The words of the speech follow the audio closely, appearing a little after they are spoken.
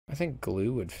I think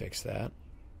glue would fix that.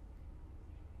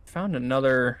 Found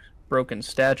another broken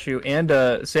statue.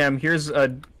 And, Sam, here's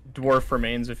a dwarf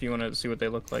remains if you want to see what they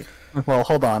look like. Well,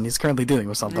 hold on. He's currently dealing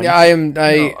with something. Yeah, I am.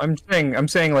 No, I'm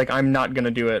saying, like, I'm not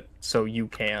gonna do it, so you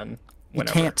can.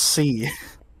 Whenever. You can't see.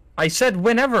 I said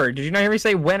whenever. Did you not hear me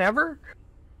say whenever?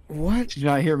 What? Did you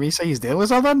not hear me say he's dealing with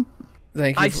something?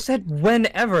 Thank you. I said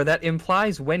whenever. That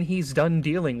implies when he's done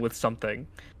dealing with something.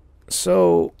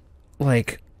 So,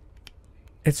 like,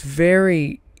 it's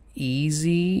very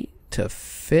easy to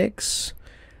fix.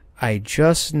 I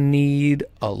just need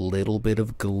a little bit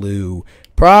of glue.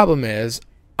 Problem is,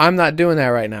 I'm not doing that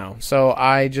right now. So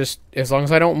I just, as long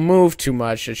as I don't move too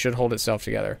much, it should hold itself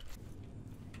together.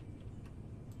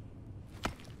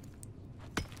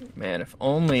 Man, if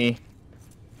only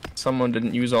someone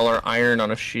didn't use all our iron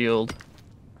on a shield.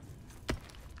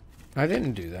 I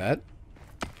didn't do that.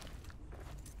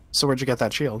 So where'd you get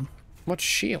that shield? What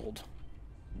shield?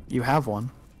 You have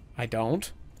one. I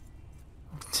don't.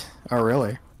 Oh,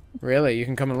 really? Really? You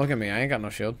can come and look at me. I ain't got no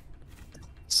shield.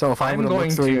 So if I I'm were to look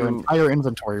going through your to- entire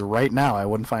inventory right now, I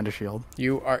wouldn't find a shield.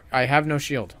 You are. I have no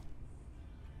shield.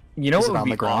 You know Is what it would on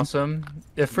be the ground? awesome?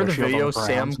 If for The the shield on video, the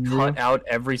Sam ground? cut out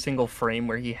every single frame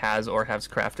where he has or has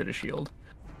crafted a shield.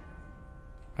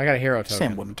 I got a hero token.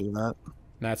 Sam wouldn't do that.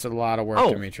 That's a lot of work,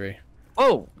 Oh. Dimitri.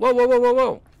 Oh, whoa, whoa, whoa, whoa,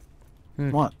 whoa.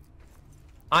 What?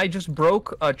 I just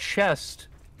broke a chest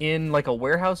in like a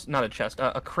warehouse, not a chest,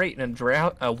 a crate in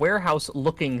a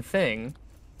warehouse-looking thing,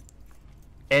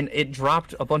 and it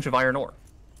dropped a bunch of iron ore.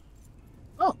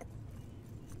 Oh.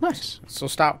 Nice. So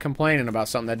stop complaining about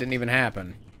something that didn't even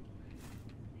happen.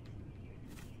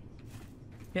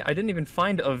 Yeah, I didn't even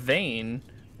find a vein,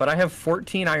 but I have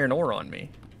 14 iron ore on me.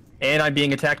 And I'm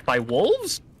being attacked by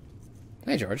wolves?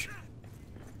 Hey, George.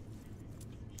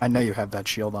 I know you have that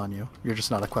shield on you. You're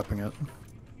just not equipping it.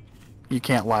 You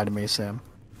can't lie to me, Sam.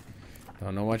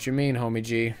 Don't know what you mean, homie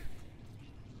G.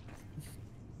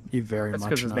 You very That's much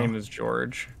because know. his name is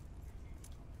George.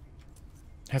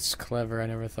 That's clever. I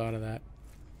never thought of that.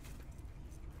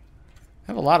 I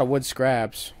have a lot of wood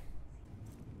scraps.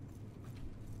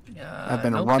 I've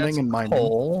been running and mining.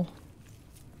 Coal.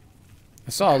 I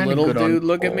saw a Kinda little good on dude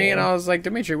look at me, and coal. I was like,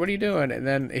 Dimitri, what are you doing? And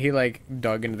then he, like,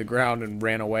 dug into the ground and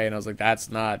ran away, and I was like,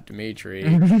 that's not Dimitri.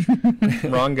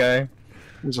 Wrong guy.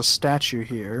 There's a statue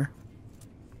here.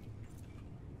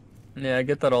 Yeah, I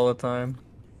get that all the time.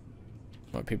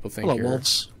 What people think Hello, you're...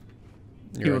 wolves.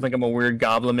 People think I'm a weird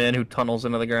goblin man who tunnels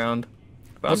into the ground.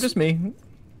 But I'm just me.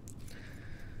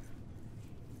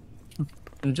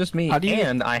 I'm just me, How do you-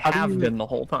 and I how do have you- been the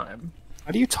whole time.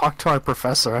 How do you talk to our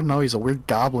professor? I know he's a weird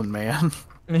goblin man.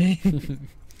 Yeah,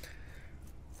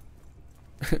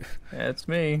 it's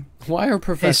me. Why are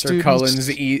Professor students. Cullen's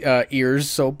ears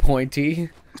so pointy?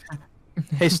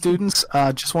 Hey, students,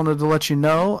 just wanted to let you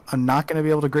know I'm not going to be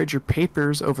able to grade your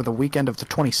papers over the weekend of the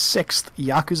 26th.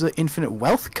 Yakuza Infinite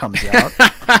Wealth comes out.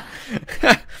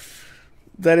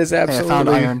 That is Hey, I absolutely... found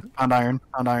iron, found iron,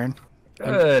 found iron.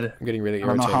 Good. I'm getting really I don't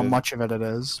irritated know how much of it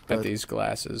is, at but these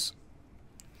glasses.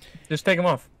 Just take them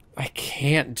off. I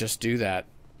can't just do that.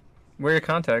 Wear your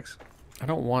contacts. I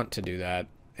don't want to do that.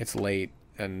 It's late,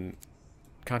 and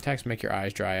contacts make your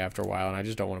eyes dry after a while, and I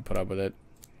just don't want to put up with it.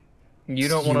 You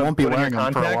don't You want to won't be put in your wearing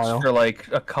them for a contacts while. for like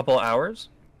a couple hours?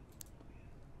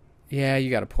 Yeah,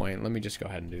 you got a point. Let me just go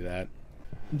ahead and do that.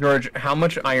 George, how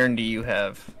much iron do you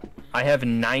have? I have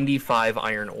 95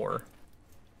 iron ore.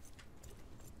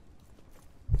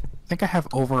 I think I have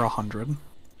over 100.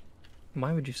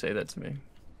 Why would you say that to me?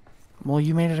 Well,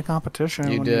 you made it a competition.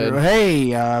 You when did.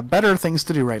 Hey, better things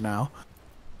to do right now.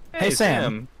 Hey,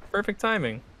 Sam. Perfect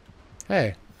timing.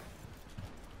 Hey.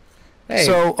 Hey,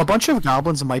 So, a bunch of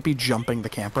goblins might be jumping the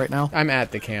camp right now. I'm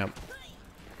at the camp.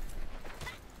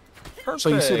 Perfect. So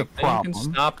you see the And you problem.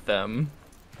 can stop them.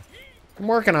 I'm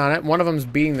working on it. One of them's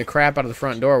beating the crap out of the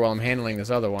front door while I'm handling this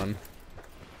other one.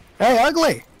 Hey,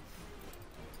 ugly!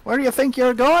 Where do you think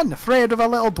you're going? Afraid of a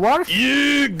little dwarf?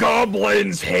 You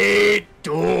goblins hate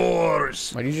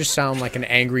doors. Why do you just sound like an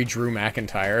angry Drew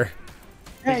McIntyre?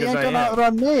 Hey, you Because ain't I gonna am.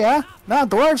 outrun me, huh? No,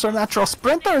 dwarves are natural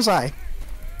sprinters, I.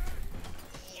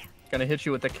 Gonna hit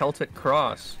you with the Celtic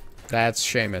cross. That's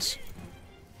Seamus.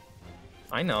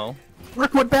 I know.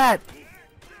 Mirkwood bat!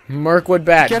 Mirkwood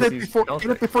Bat. Get it He's before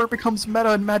Celtic. it becomes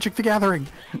meta in Magic the Gathering.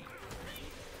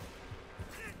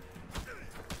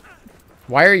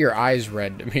 Why are your eyes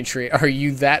red, Dimitri? Are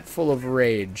you that full of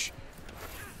rage?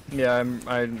 Yeah,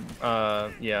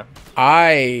 yeah.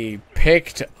 I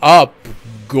picked up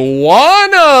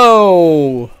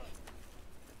guano!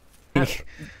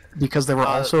 Because they were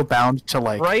also bound to,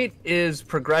 like... Right is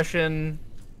progression.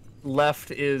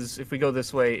 Left is, if we go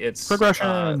this way, it's...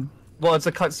 Progression. Well, it's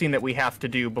a cutscene that we have to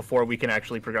do before we can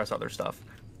actually progress other stuff.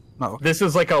 Oh, This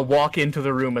is like a walk into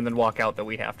the room and then walk out that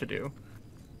we have to do.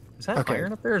 Is that Okay.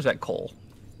 iron up there or is that coal?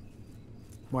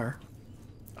 where?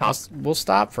 We'll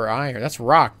stop for iron. That's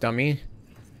rock, dummy.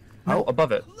 Oh,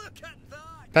 above it.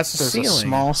 That's the There's ceiling. a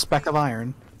small speck of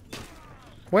iron.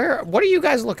 Where? What are you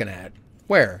guys looking at?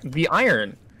 Where? The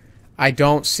iron. I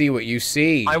don't see what you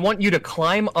see. I want you to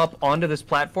climb up onto this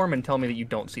platform and tell me that you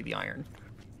don't see the iron.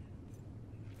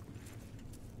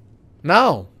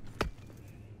 No.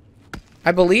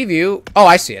 I believe you. Oh,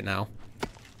 I see it now.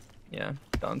 Yeah,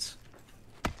 dunce.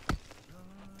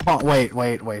 Oh, wait.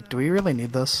 Do we really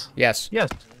need this? Yes. Yes.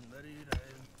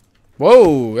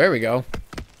 Whoa, there we go.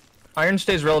 Iron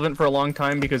stays relevant for a long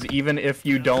time because even if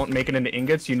you don't make it into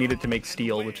ingots, you need it to make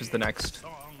steel, which is the next.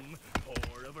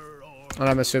 And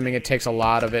I'm assuming it takes a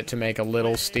lot of it to make a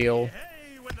little steel.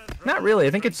 Not really. I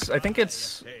think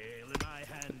it's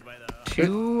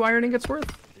 2 iron ingots worth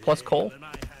plus coal.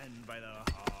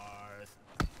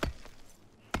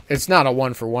 It's not a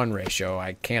 1-for-1 ratio,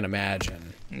 I can't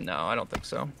imagine. No, I don't think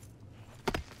so.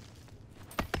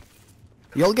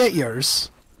 You'll get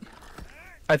yours.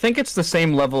 I think it's the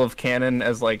same level of canon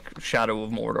as like Shadow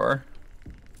of Mordor.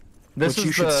 This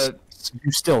Which is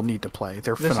you still need to play.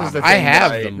 They're this is phenomenal. the I thing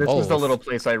have that them This is the both. little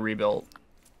place I rebuilt.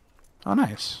 Oh,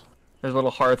 nice. There's a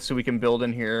little hearth so we can build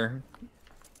in here.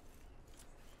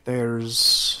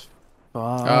 There's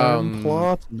farm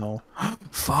plot. No,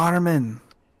 farming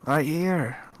right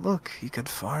here. Look, you could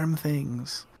farm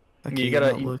things. Okay, You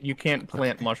gotta. no, look. You can't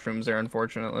plant mushrooms there,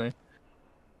 unfortunately.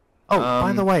 Oh,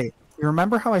 by the um, way, you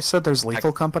remember how I said there's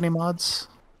Lethal Company mods?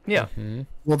 Yeah.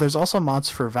 Well, there's also mods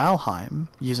for Valheim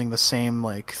using the same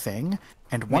like thing,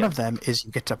 and one of them is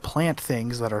you get to plant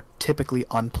things that are typically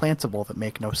unplantable that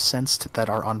make no sense that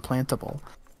are unplantable.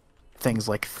 Things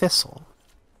like thistle,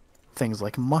 things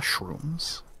like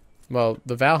mushrooms. Well,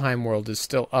 the Valheim world is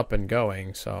still up and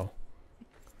going, so...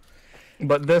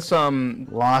 But this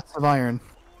Lots of iron.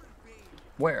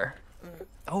 where?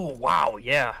 Oh wow,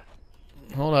 yeah.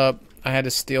 Hold up. I had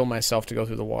to steel myself to go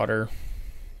through the water.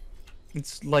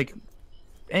 It's like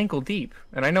ankle deep,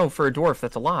 and I know for a dwarf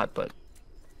that's a lot, but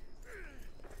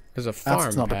There's a farm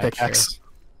That's not a patch here. pickaxe.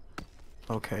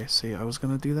 Okay, see, I was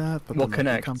gonna do that, but we'll then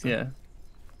connect. comes Yeah.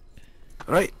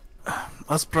 Right,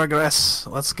 let's progress.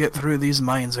 Let's get through these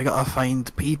mines. We gotta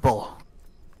find people.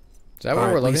 Is that what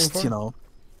Or we're at looking least, for? you know.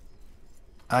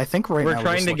 I think right We're now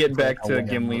trying just to get looking for, back like, a to way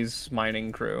in. Gimli's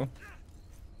mining crew.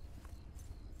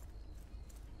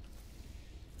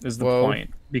 Is the Whoa.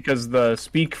 point. Because the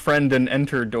speak friend and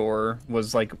enter door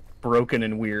was like broken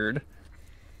and weird.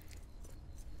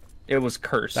 It was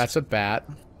cursed. That's a bat.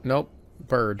 Nope.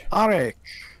 Bird. Arik.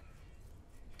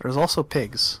 There's also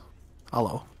pigs.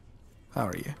 Hello. How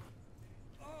are you?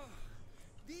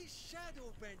 These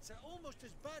shadow bends are almost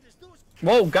as bad as those.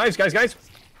 Whoa, guys.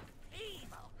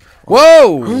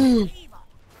 Whoa!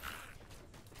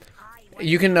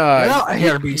 You can, I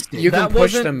hear beastie. you can That push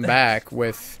wasn't- them back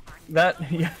with...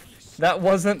 That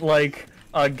wasn't like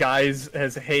guys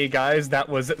as hey guys, that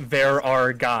was there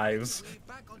are guys.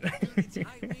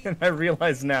 And I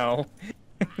realize now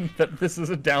that this is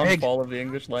a downfall of the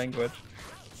English language.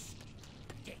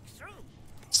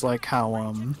 It's like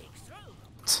how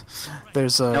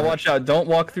there's a Now watch out, don't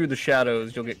walk through the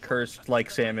shadows, you'll get cursed like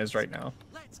Sam is right now.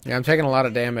 Yeah, I'm taking a lot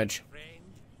of damage.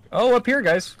 Oh, up here,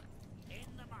 guys.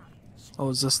 Oh,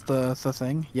 is this the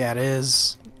thing? Yeah, it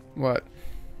is. What?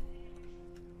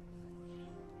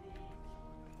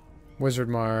 Wizard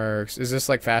marks. Is this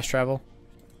like fast travel?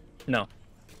 No.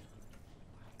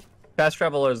 Fast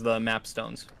travel is the map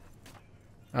stones.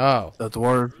 Oh. The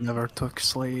dwarf never took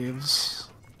slaves.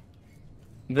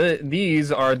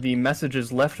 These are the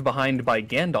messages left behind by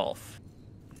Gandalf.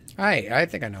 I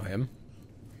think I know him.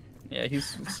 Yeah,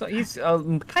 he's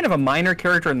kind of a minor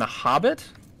character in The Hobbit.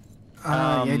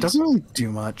 Yeah, he doesn't really do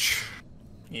much.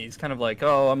 He's kind of like,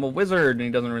 oh, I'm a wizard, and he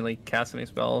doesn't really cast any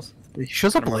spells. He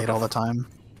shows up late all the time.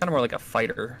 Kind of more like a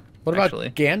fighter. What about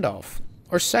actually. Gandalf?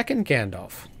 Or second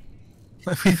Gandalf?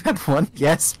 We've had one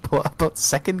guess about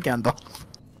second Gandalf.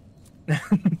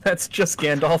 That's just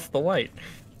Gandalf the White.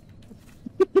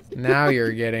 Now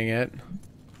you're getting it.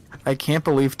 I can't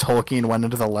believe Tolkien went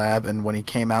into the lab, and when he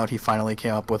came out, he finally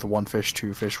came up with one fish,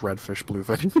 two fish, red fish, blue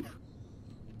fish.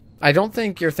 I don't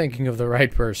think you're thinking of the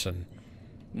right person.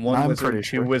 One I'm wizard, pretty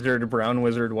two sure. wizard, brown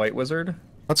wizard, white wizard.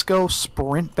 Let's go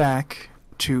sprint back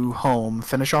to home,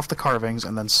 finish off the carvings,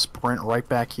 and then sprint right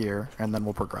back here, and then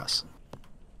we'll progress.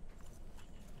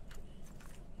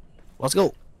 Let's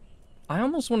go. I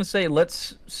almost want to say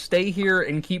let's stay here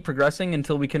and keep progressing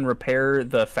until we can repair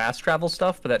the fast travel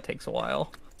stuff, but that takes a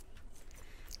while.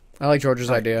 I like George's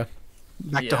idea.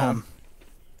 Back to Yeah. home.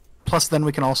 Plus, then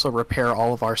we can also repair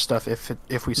all of our stuff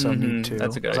if we so need to.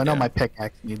 That's a good 'Cause I know idea. my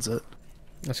pickaxe needs it.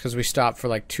 That's because we stopped for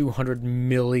like 200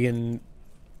 million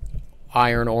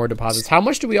iron ore deposits. How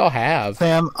much do we all have?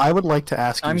 Sam, I would like to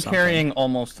ask you I'm something. carrying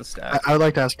almost a stack. I would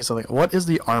like to ask you something. What is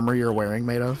the armor you're wearing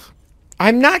made of?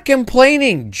 I'm not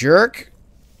complaining, jerk.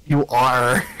 You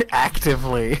are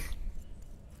actively.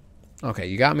 Okay,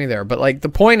 you got me there. But like the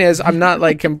point is, I'm not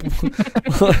like.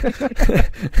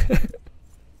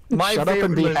 My Shut up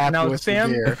and be favorite- happy now, with your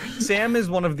gear. Sam is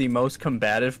one of the most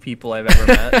combative people I've ever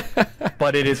met,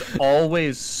 but it is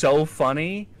always so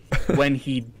funny when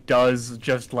he does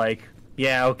just like,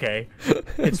 yeah, okay.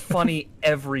 It's funny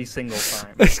every single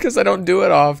time. It's because I don't do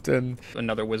it often.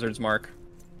 Another wizard's mark.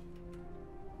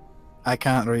 I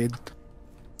can't read.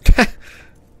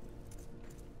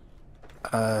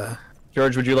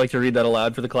 George, would you like to read that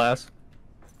aloud for the class?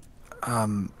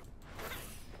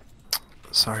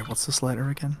 Sorry, what's this letter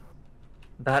again?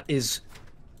 That's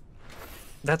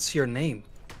your name.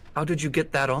 How did you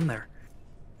get that on there?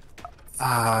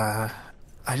 I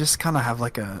just kind of have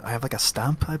like a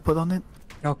stamp I put on it.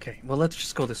 Okay, well, let's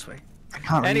just go this way. I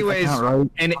can't read. Anyways, I can't write.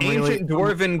 an I'm really- ancient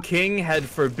dwarven king had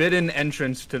forbidden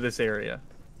entrance to this area.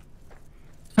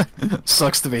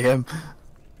 Sucks to be him.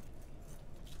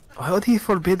 Why would he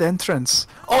forbid entrance?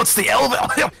 Oh, it's the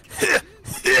ELVEN!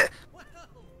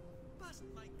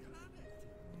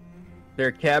 There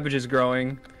are cabbages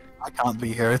growing. I can't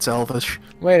be here, it's elvish.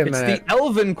 Wait a It's minute. the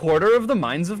elven quarter of the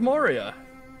mines of Moria.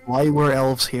 Why were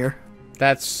elves here?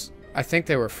 That's. I think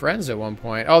they were friends at one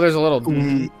point. Oh, there's a little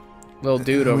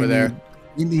dude over there.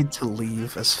 We need to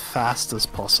leave as fast as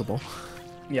possible.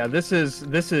 Yeah, this is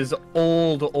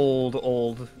old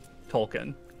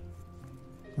Tolkien.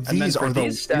 then These for are the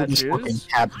these weirdest looking statues-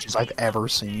 cabbages I've ever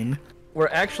seen. We're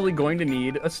actually going to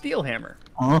need a steel hammer.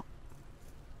 Huh?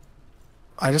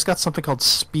 I just got something called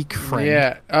Speak Friend.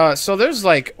 Yeah. So there's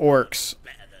like orcs.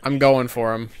 I'm going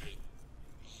for them.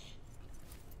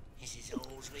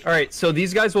 All right, so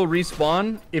these guys will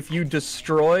respawn if you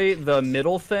destroy the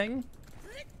middle thing.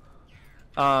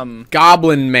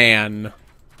 Goblin man.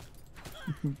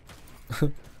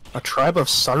 A tribe of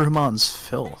Saruman's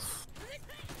filth.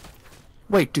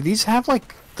 Wait, do these have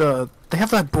like they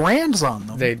have like brands on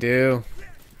them? They do.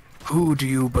 Who do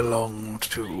you belong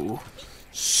to?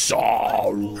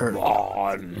 Sauron.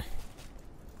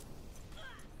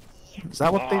 Is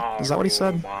that what he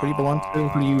said? Who do you belong to?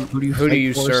 Who do you Who do fight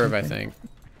you for or serve? I something? think.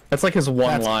 That's like his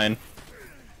one That's- line.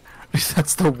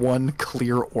 That's the one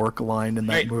clear orc line in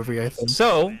that Right. movie, I think.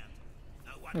 So,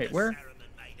 wait, where?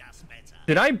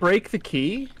 Did I break the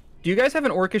key? Do you guys have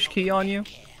an orcish key on you?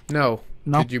 No.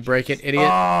 No. Did you break it, idiot?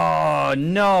 Oh,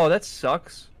 no, that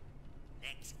sucks.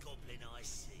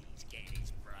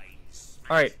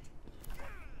 Alright.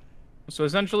 So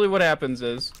essentially what happens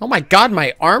is, Oh my god,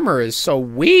 my armor is so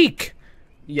weak.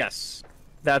 yes,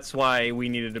 that's why we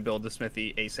needed to build the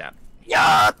smithy ASAP.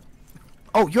 Yeah.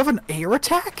 Oh, you have an air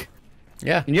attack?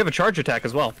 Yeah. And you have a charge attack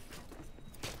as well.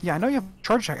 Yeah, I know you have a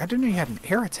charge attack. I didn't know you had an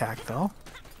air attack though.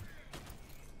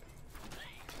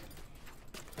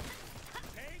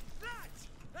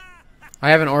 I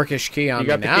have an orcish key on You me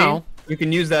got the now. key? You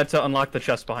can use that to unlock the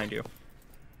chest behind you.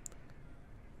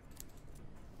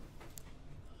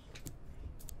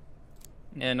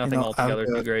 And nothing know, altogether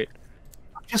I've, too great.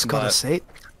 Just gotta But- say.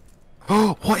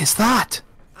 Oh, what is that?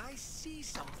 I see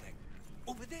something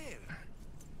over there.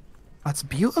 That's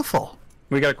beautiful.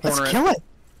 We got a Let's corner. kill it.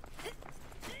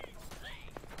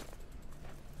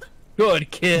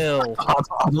 Good kill.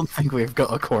 I don't think we've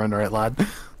got a corner, it, lad.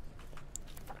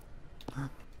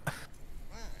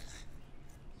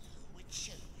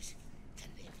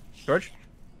 George?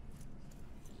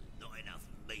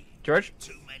 George?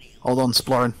 Hold on,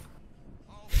 Splorin.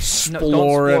 No, don't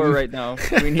explore Splorin. right now.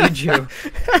 We need you.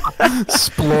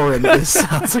 Splorin. This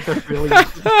sounds like a really,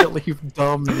 really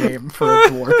dumb name for a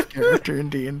dwarf character in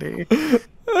D&D.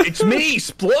 It's me,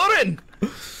 Splorin!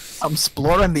 I'm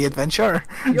Splorin the adventurer.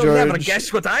 You'll never George.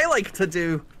 guess what I like to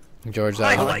do. George,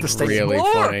 I that like was to really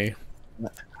explore. funny.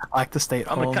 I like to stay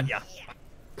at I'm home. gonna cut ya.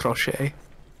 Crochet.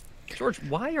 George,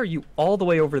 why are you all the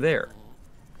way over there?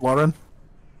 Splorin.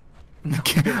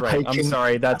 Right, I'm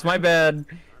sorry, that's my bad.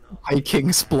 Hiking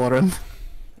Splorin.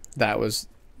 That was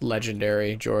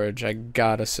legendary, George. I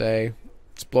gotta say.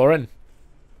 Exploring.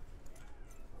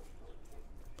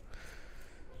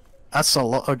 That's a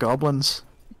lot of goblins.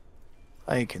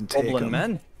 I can take Goblin 'em.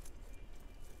 men.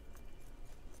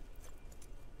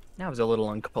 That was a little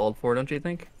uncalled for, don't you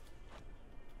think?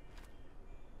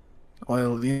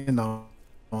 Well, you know,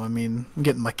 I mean, I'm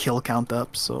getting my kill count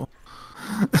up, so.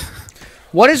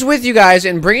 What is with you guys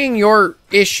in bringing your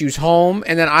issues home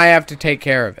and then I have to take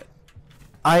care of it?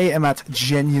 I am at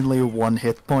genuinely 1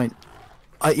 hit point.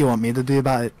 What you want me to do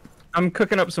about it? I'm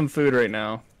cooking up some food right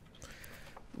now.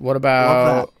 What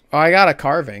about... Oh, I got a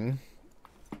carving.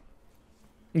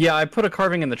 Yeah, I put a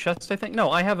carving in the chest, I think. No,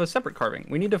 I have a separate carving.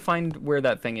 We need to find where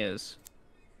that thing is.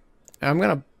 I'm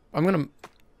gonna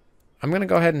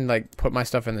go ahead and like put my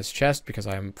stuff in this chest because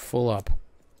I'm full up.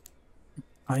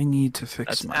 I need to fix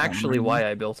That's my actually armor. why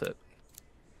I built it.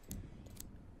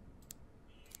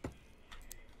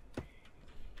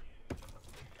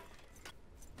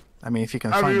 I mean, if you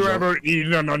can Have find you your- ever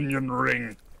eaten an onion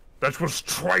ring that was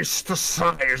twice the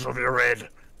size of your head?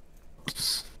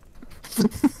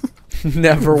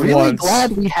 Never Really once.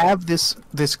 glad we have this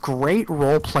great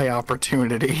roleplay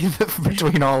opportunity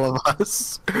between all of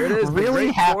us. It is really the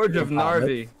Great happy Forge of about it.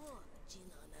 Narvi.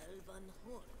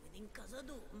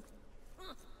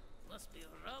 Must be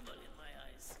rubble in my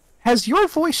eyes. Has your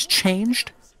voice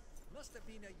changed?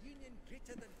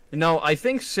 No, I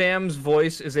think Sam's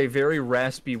voice is a very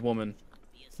raspy woman.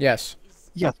 Yes.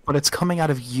 Yes, but it's coming out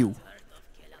of you.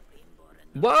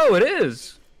 Whoa, it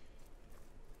is!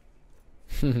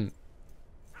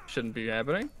 Shouldn't be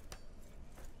happening.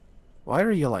 Why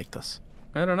are you like this?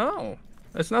 I don't know.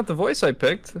 That's not the voice I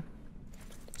picked.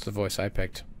 It's the voice I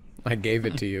picked. I gave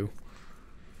it to you.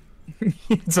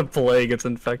 It's a plague, it's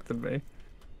infected me.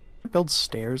 Build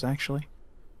stairs, actually.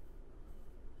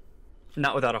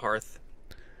 Not without a hearth.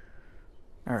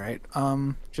 All right.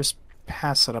 Just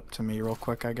pass it up to me real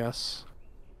quick, I guess.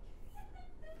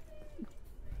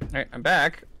 Alright, I'm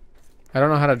back. I don't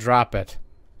know how to drop it.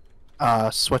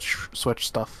 Switch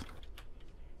stuff.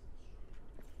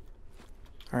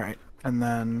 All right, and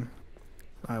then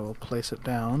I will place it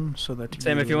down so that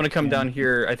Sam, if you want to come can- down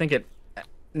here, I think it...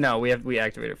 No, we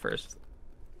activate it first.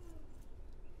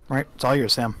 All right, it's all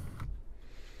yours, Sam.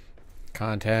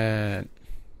 Content.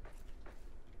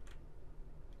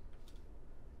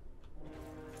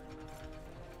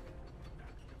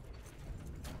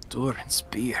 Durin's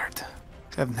beard.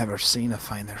 I've never seen a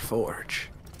finer forge.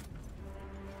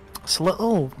 It's a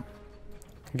little,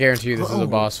 Guarantee you this is a Oh.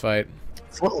 boss fight.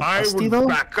 it's a little I rusty would though.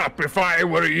 back up if I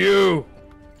were you.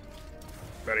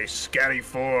 Very scary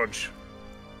forge.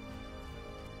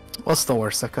 What's the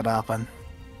worst that could happen?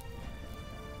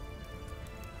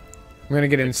 I'm gonna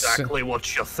get Exactly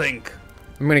what you think.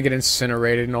 I'm gonna get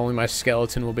incinerated and only my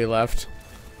skeleton will be left.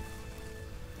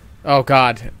 Oh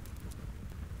god.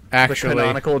 The Actually,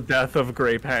 canonical death of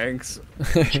Grape Hanks.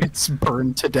 It's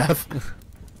burned to death.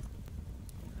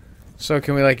 so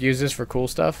can we like use this for cool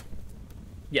stuff?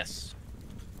 Yes.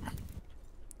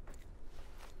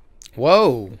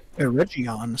 Whoa.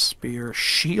 Eregion spear,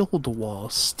 shield wall,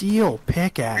 steel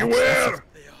pickaxe. Beware!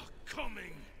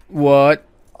 What?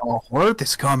 A horde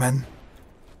is coming.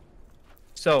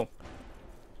 So,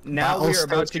 now Battle we are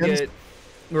about to stations? get...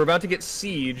 We're about to get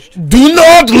sieged. Do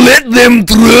not let them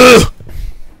through!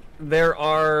 There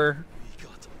are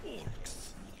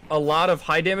a lot of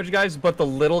high damage guys, but the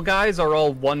little guys are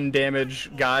all 1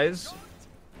 damage guys.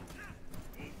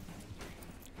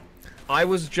 I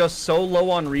was just so low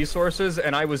on resources,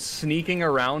 and I was sneaking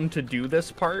around to do this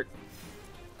part.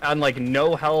 And, like,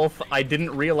 no health. I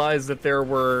didn't realize that there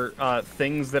were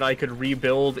things that I could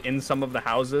rebuild in some of the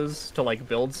houses to, like,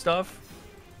 build stuff.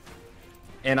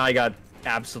 And I got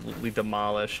absolutely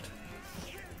demolished.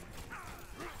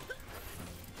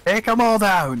 Take them all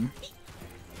down.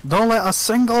 Don't let a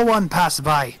single one pass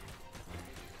by.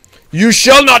 You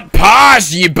shall not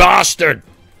pass, ye bastard!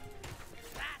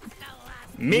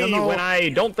 Me, You know- when I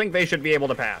don't think they should be able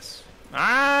to pass.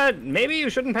 Maybe you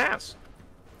shouldn't pass.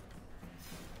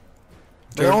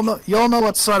 You all know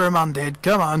what Saruman did.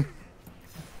 Come on.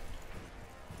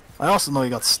 I also know he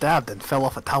got stabbed and fell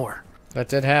off a tower. That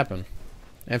did happen.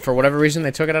 And for whatever reason,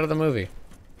 they took it out of the movie.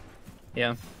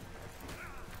 Yeah.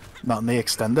 Not in the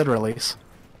extended release.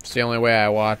 It's the only way I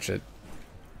watch it.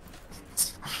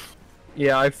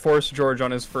 Yeah, I forced George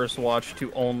on his first watch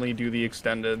to only do the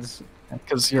extendeds.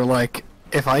 Because you're like,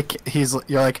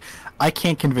 you're like, I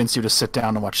can't convince you to sit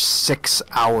down and watch 6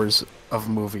 hours of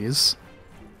movies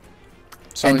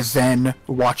So and he's- then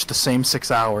watch the same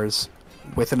 6 hours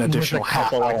with an additional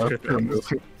half couple hour extra per things.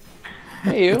 movie.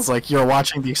 hey, you. It's like you're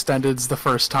watching the extendeds the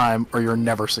first time, or you're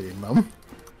never seeing them.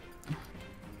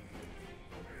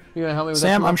 You gonna help me with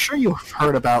Sam, that? I'm sure you've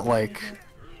heard about, like...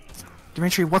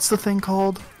 Dimitri, what's the thing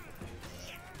called?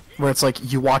 Where it's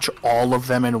like, you watch all of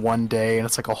them in one day, and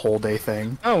it's like a whole day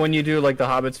thing. Oh, when you do like the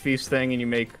Hobbit's Feast thing and you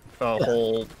make a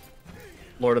whole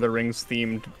Lord of the Rings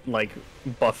themed like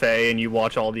buffet and you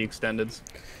watch all the extendeds.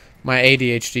 My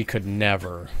ADHD could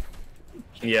never.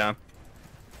 Yeah.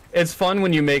 It's fun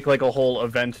when you make like a whole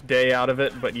event day out of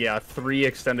it, but yeah, 3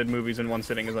 extended movies in one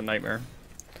sitting is a nightmare.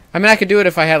 I mean, I could do it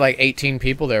if I had like 18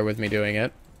 people there with me doing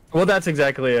it. Well, that's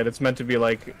exactly it. It's meant to be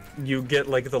like you get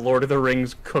like the Lord of the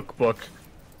Rings cookbook,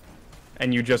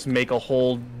 and you just make a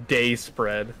whole day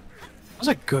spread. That was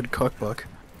a good cookbook.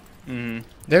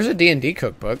 There's a D&D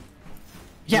cookbook.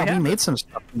 Yeah, Yeah. we made some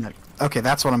stuff in that. Okay,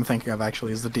 that's what I'm thinking of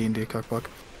actually, is the D&D cookbook.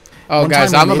 Oh, One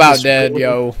guys, time I'm we made about this dead, really-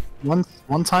 yo.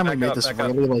 One time we Back made up, this back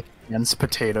up. really like dense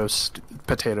potato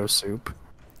soup.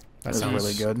 That was sounds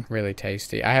really good. really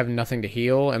tasty. I have nothing to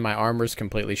heal, and my armor's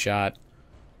completely shot.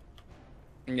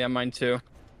 Yeah, mine too.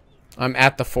 I'm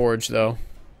at the forge, though.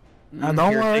 Don't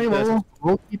Here, worry, take this.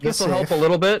 we'll keep you This will help safe. a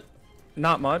little bit.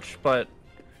 Not much, but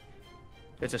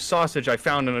it's a sausage I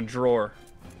found in a drawer.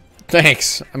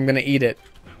 Thanks. I'm gonna eat it.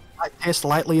 I taste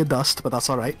lightly of dust, but that's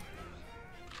alright.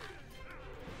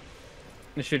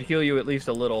 It should heal you at least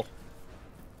a little.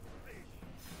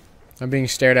 I'm being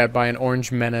stared at by an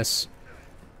orange menace.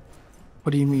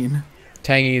 What do you mean?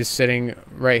 Tangy is sitting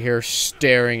right here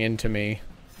staring into me.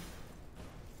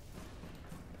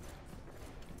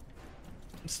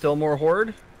 Still more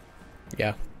horde?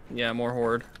 Yeah. Yeah, more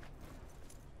horde.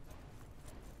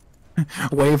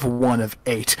 Wave 1 of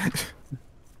 8.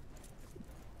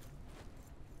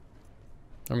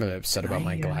 I'm really upset about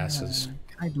my glasses.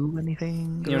 Can I do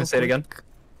anything? You want to say it again?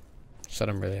 Said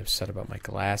I'm really upset about my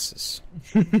glasses.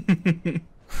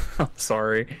 I'm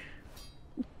sorry.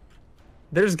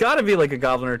 There's got to be like a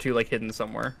goblin or two like hidden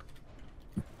somewhere.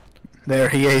 There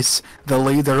he is, the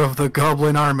leader of the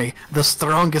goblin army, the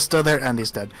strongest of their... And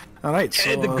he's dead. Alright, so...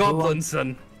 Hey, the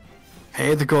goblinson.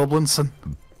 Hey, the Goblinson.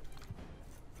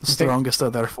 The strongest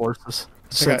of their forces.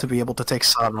 Said to be able to take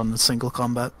Sauron in single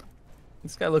combat.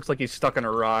 This guy looks like he's stuck in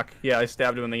a rock. Yeah, I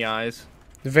stabbed him in the eyes.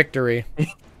 Victory.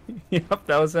 Yep,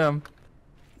 that was him.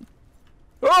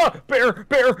 Oh, bear!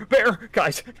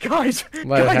 Guys, Let it guys, happen,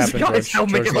 guys, George. help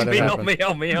me, George, help let me, it help happen. me,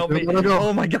 help me, help me. Let it go.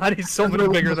 Oh my god, he's so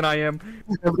much bigger than I am.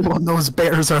 Everyone knows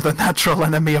bears are the natural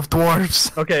enemy of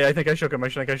dwarves. Okay, I think I shook him. I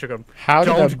think I shook him. How did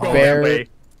Don't a go bear? that way.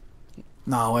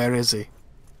 No, where is he?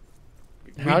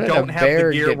 How We did a don't have bear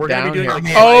the gear. get We're gonna down be doing here?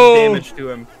 like 5 Oh! damage to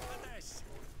him.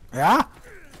 Yeah?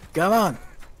 Come on.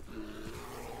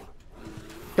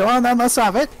 Come on then, let's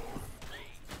have it.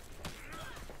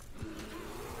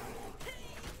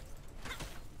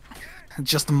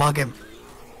 Just mug him.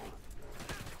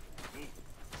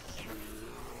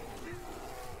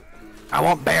 I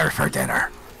want bear for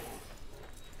dinner.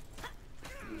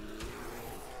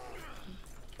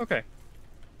 Okay.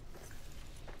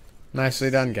 Nicely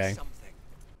done, gang.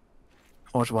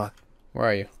 Watch what? Where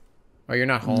are you? Oh, you're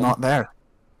not home. Not there.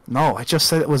 No, I just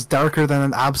said it was darker than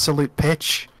an absolute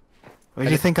pitch. Where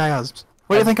do you think I was?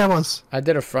 Where do you think I was? I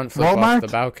did a front flip Walmart? off the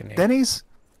balcony. Denny's?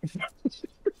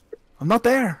 I'm not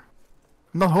there.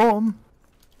 I'm not home.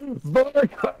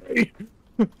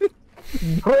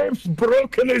 Graves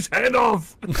broken his head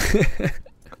off.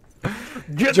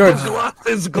 Get George. the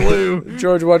glasses glue.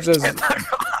 George, watch this.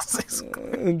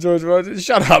 George, watch this.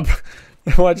 Shut up.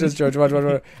 Watch this, George. Watch.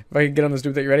 If I can get on this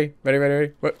dude, that you ready?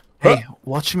 Ready? What? Hey,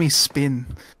 watch me spin.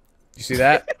 You see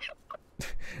that?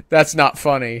 That's not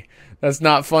funny. That's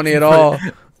not funny at all.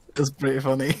 That's pretty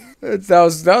funny. That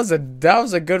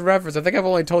was a good reference. I think I've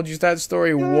only told you that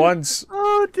story once.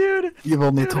 Oh, dude. You've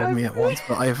only told me it once,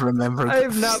 but I've remembered.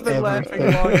 I've not been everything.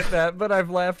 laughing long at that, but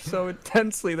I've laughed so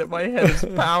intensely that my head is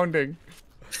pounding.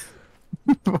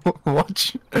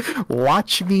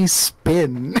 Watch me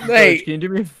spin. Hey,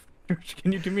 George,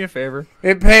 can you do me a favor?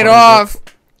 it paid off.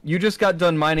 You just got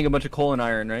done mining a bunch of coal and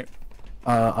iron, right?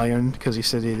 Iron, because he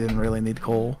said he didn't really need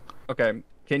coal. Okay.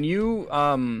 Can you,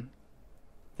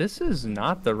 this is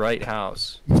not the right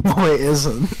house. No, it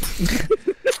isn't.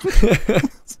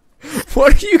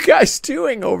 What are you guys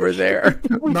doing over there?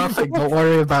 Nothing. Don't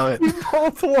worry about it.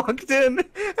 Both walked in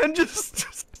and just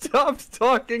stopped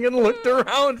talking and looked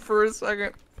around for a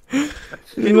second. Can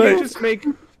you just make...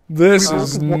 This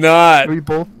is not We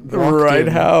both the walked right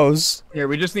in. house. Here,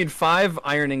 we just need 5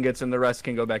 iron ingots and the rest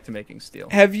can go back to making steel.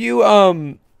 Have you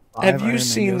Five you iron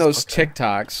seen ingots, those okay.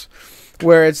 TikToks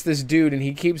where it's this dude and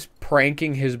he keeps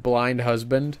pranking his blind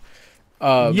husband?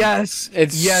 Yes!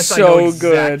 it's yes, I so know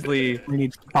good. exactly. We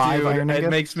need 5 Dude, iron it ingots.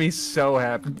 makes me so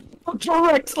happy.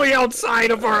 Directly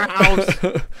outside of our house!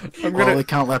 I'm Well, gonna we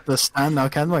can't let this stand now,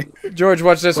 can we? George,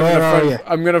 watch this. Where are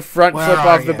I'm gonna front Where flip are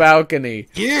off the you? balcony.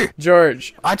 You!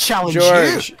 George, I challenge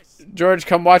you! George,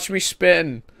 come watch me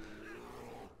spin.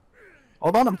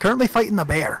 Hold on, I'm currently fighting the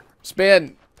bear.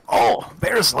 Spin. Oh,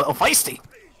 bear's a little feisty.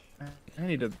 I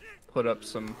need to put up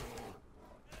some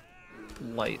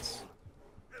lights.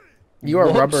 You are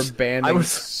Whoops. rubber I banding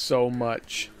was- so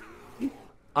much.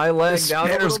 I lagged out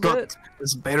a little bit.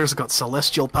 This bear's got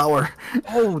celestial power.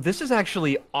 Oh, this is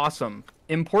actually awesome.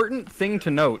 Important thing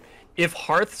to note. If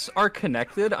hearths are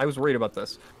connected, I was worried about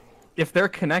this. If they're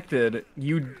connected,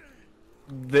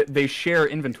 they share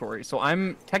inventory. So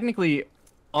I'm technically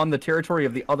on the territory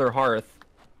of the other hearth,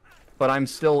 but I'm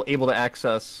still able to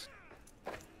access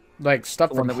Like stuff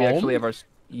the one from that we home? actually have our...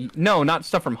 No, not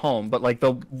stuff from home, but like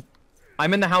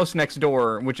I'm in the house next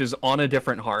door, which is on a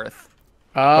different hearth.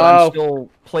 But I'm Oh, still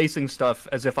placing stuff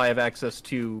as if I have access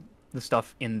to the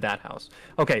stuff in that house.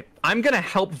 Okay, I'm gonna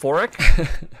help Vorik.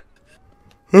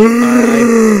 I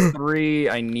have 3,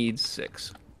 I need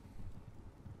 6.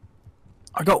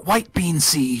 I got white bean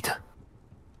seed.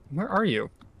 Where are you?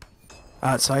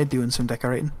 Outside doing some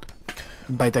decorating.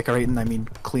 And by decorating, I mean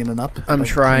cleaning up. I'm By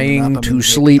trying cleaning up, I mean to making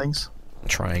sleep. things.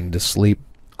 trying to sleep.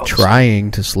 Oh,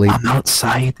 Trying to sleep. I'm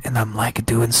outside and I'm like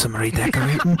doing some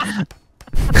redecorating.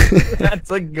 That's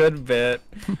a good bit.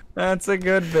 That's a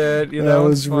good bit. You That know,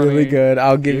 was really good.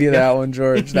 I'll give you that one,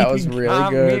 George. That was really got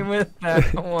good. me with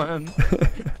that one.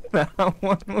 That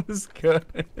one was good.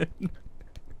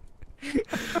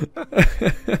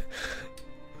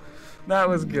 That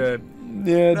was good.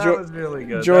 Yeah, That was really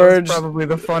good. George- That was probably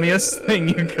the funniest thing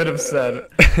you could have said.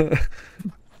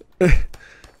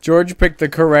 George picked the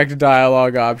correct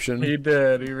dialogue option. He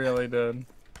did. He really did.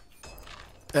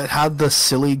 It had the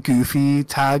silly, goofy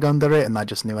tag under it, and I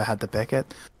just knew I had to pick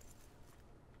it.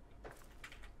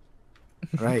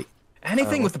 Right.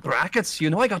 Anything with the brackets, you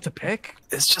know I got to pick.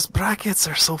 It's just brackets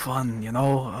are so fun, you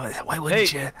know? Why wouldn't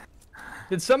Hey. you?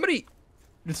 Did somebody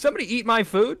eat my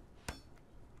food?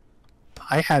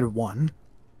 I had one.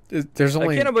 There's I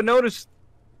only can't help but notice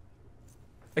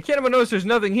there's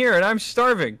nothing here, and I'm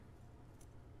starving.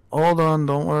 Hold on,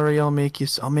 don't worry. I'll make you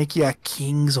a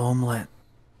king's omelet.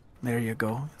 There you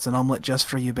go. It's an omelet just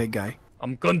for you, big guy.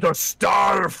 I'm going to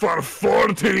starve for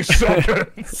 40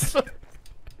 seconds.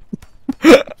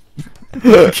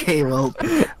 Okay, well,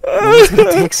 it's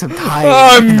gonna take some time.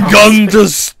 I'm going to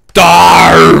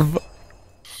starve.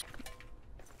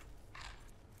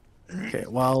 Okay,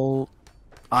 well,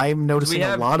 I'm noticing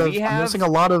have- a lot of we I'm have- noticing a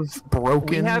lot of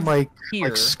broken have like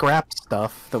here- scrap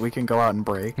stuff that we can go out and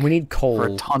break We need for a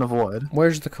coal. ton of wood.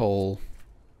 Where's the coal?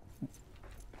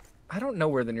 I don't know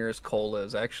where the nearest coal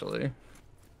is, actually.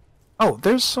 Oh,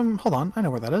 there's some. Hold on, I know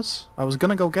where that is. I was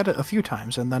gonna go get it a few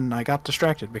times, and then I got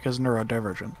distracted because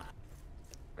neurodivergent.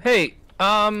 Hey,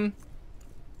 I'm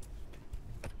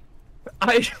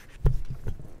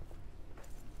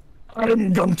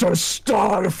going to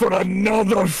starve for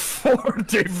another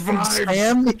 45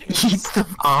 Sam eats the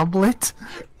omelet.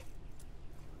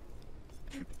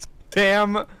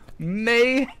 Sam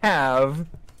may have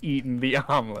eaten the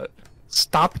omelet.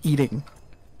 Stop eating.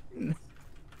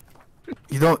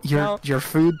 You don't. No. Your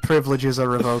food privileges are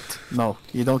revoked. No,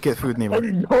 you don't get food anymore.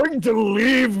 I'm going to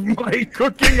leave my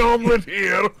cooking omelet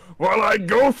here while I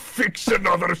go fix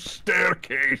another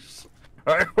staircase.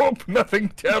 I hope nothing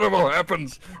terrible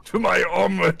happens to my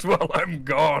omelet while I'm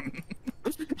gone.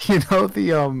 You know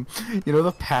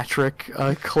the Patrick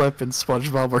clip in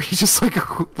SpongeBob where he just like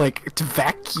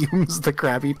vacuums the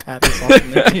Krabby Patties off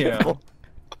the table.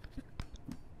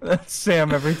 That's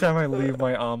Sam every time I leave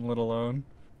my omelet alone.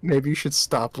 Maybe you should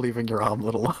stop leaving your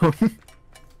omelet alone.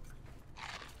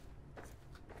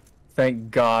 Thank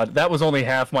God. That was only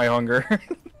half my hunger.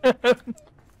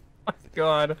 My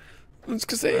God. It's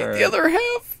because I ate the Alright. other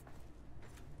half.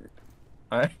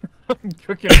 I'm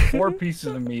cooking 4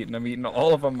 pieces of meat and I'm eating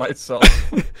all of them myself.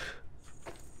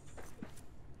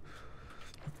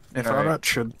 If Alright. I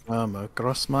should come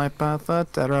across my path, a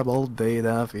terrible day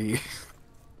that be.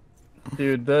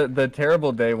 Dude, the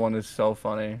terrible day one is so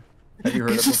funny. Have you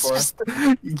heard it before?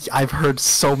 I've heard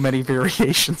so many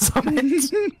variations of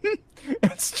it.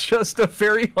 It's just a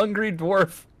very hungry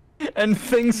dwarf, and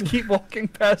things keep walking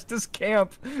past his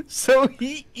camp, so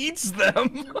he eats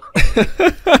them.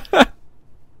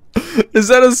 Is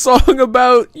that a song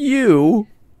about you?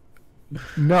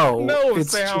 No, No,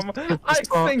 it's Sam, just a I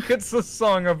song- think it's a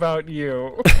song about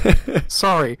you.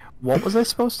 Sorry, what was I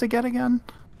supposed to get again?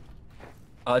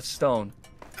 Stone.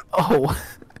 Oh,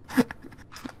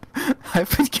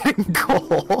 I've been getting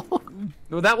coal.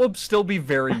 Well, that will still be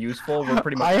very useful. We're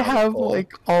pretty much I out of have coal.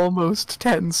 like almost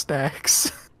 10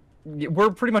 stacks.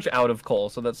 We're pretty much out of coal,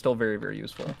 so that's still very, very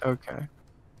useful. Okay.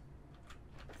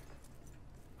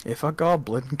 If a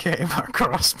goblin came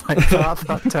across my path,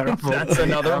 a terrible That's day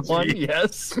another that one, be.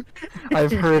 yes.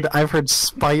 I've heard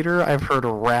spider, I've heard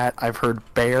rat, I've heard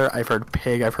bear, I've heard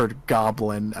pig, I've heard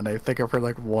goblin, and I think I've heard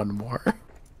like one more.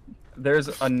 There's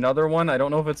another one. I don't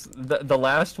know if it's the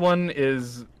last one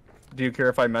is Do you care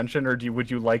if I mention, or would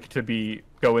you like to be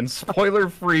going spoiler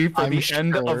free for I'm the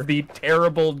end sure. of the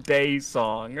Terrible Day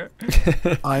song?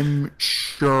 I'm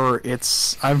sure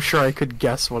I could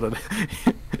guess what it.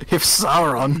 If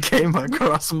Sauron came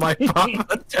across my path,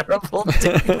 a terrible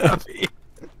day that'd be.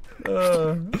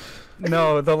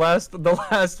 No, the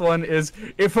last one is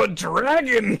if a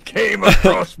dragon came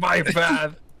across my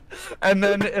path. And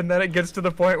then it gets to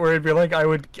the point where it'd be like I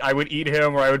would eat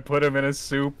him, or I would put him in a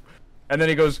soup, and then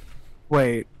he goes,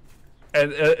 Wait,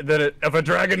 and then if a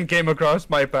dragon came across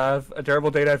my path, a terrible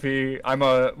date FE, I'm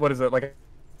a what is it like?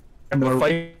 I'm a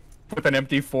fight with an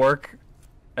empty fork,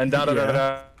 and da da da da.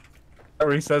 da.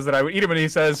 Where he says that I would eat him, and he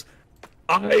says,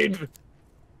 I'd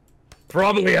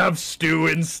probably have stew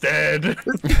instead.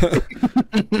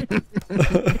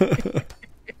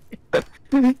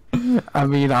 I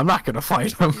mean, I'm not gonna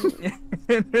fight him.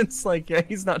 It's like, yeah,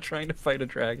 he's not trying to fight a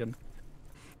dragon.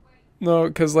 No,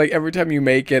 because like every time you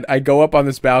make it, I go up on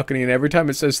this balcony, and every time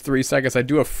it says 3 seconds, I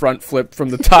do a front flip from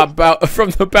the top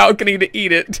from the balcony to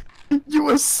eat it.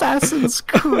 You Assassin's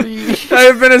Creed. I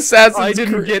have been Assassin's I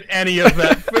didn't Creed. get any of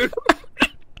that food.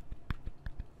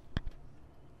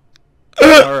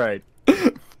 All right.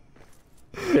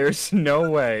 There's no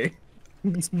way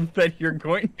that you're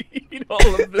going to eat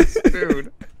all of this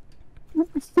food.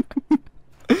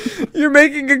 You're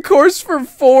making a course for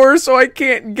 4, so I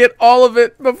can't get all of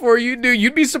it before you do.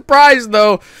 You'd be surprised,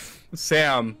 though.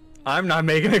 Sam, I'm not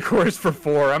making a course for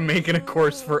 4. I'm making a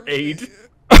course for 8.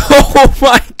 Oh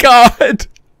my god!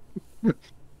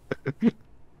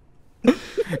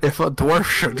 If a dwarf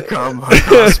should come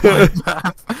across my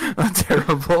path, a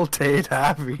terrible day'd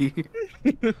have he.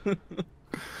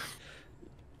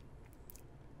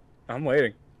 I'm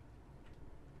waiting.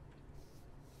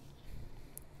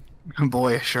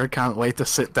 Boy, I sure can't wait to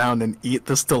sit down and eat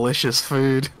this delicious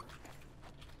food.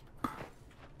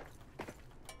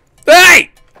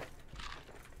 Hey!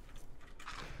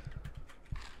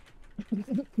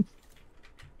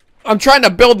 I'm trying to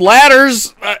build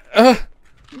ladders.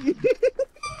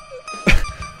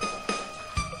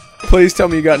 Please tell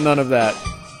me you got none of that.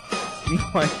 No,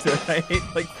 I did. I ate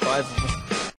like 5 of them.